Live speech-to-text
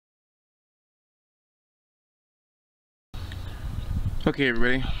Okay,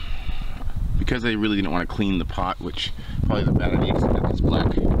 everybody, because I really didn't want to clean the pot, which probably is a bad idea because I've got these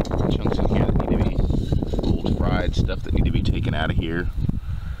black chunks in here that need to be cold fried, stuff that need to be taken out of here.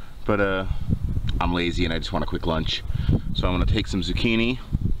 But I'm lazy and I just want a quick lunch. So I'm going to take some zucchini,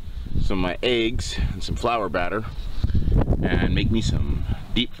 some of my eggs, and some flour batter, and make me some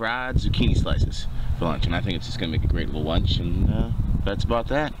deep fried zucchini slices for lunch. And I think it's just going to make a great little lunch, and that's about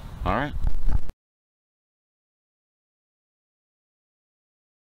that. All right.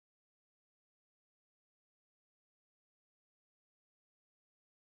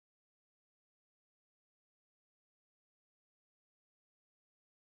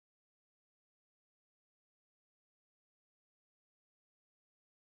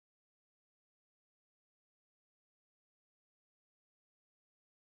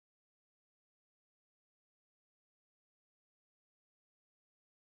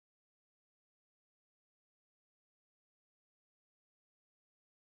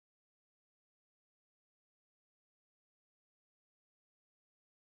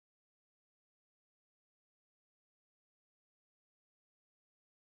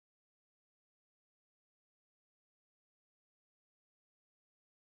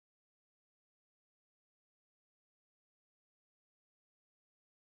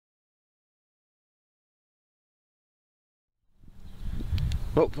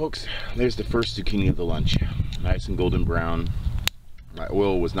 Well, folks, there's the first zucchini of the lunch. Nice and golden brown. My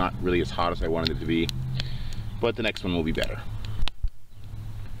oil was not really as hot as I wanted it to be, but the next one will be better.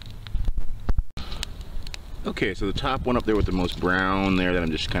 Okay, so the top one up there with the most brown there that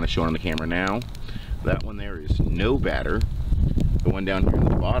I'm just kind of showing on the camera now, that one there is no batter. The one down here in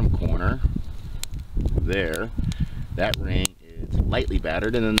the bottom corner, there, that ring is lightly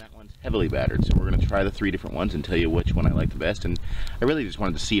battered, and then that one's heavily battered. So we're going to try the 3 different ones and tell you which one I like the best. And I really just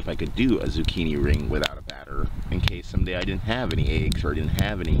wanted to see if I could do a zucchini ring without a batter in case someday I didn't have any eggs or I didn't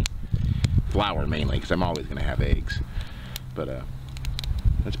have any flour, mainly because I'm always going to have eggs. But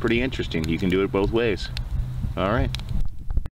that's pretty interesting. You can do it both ways. All right.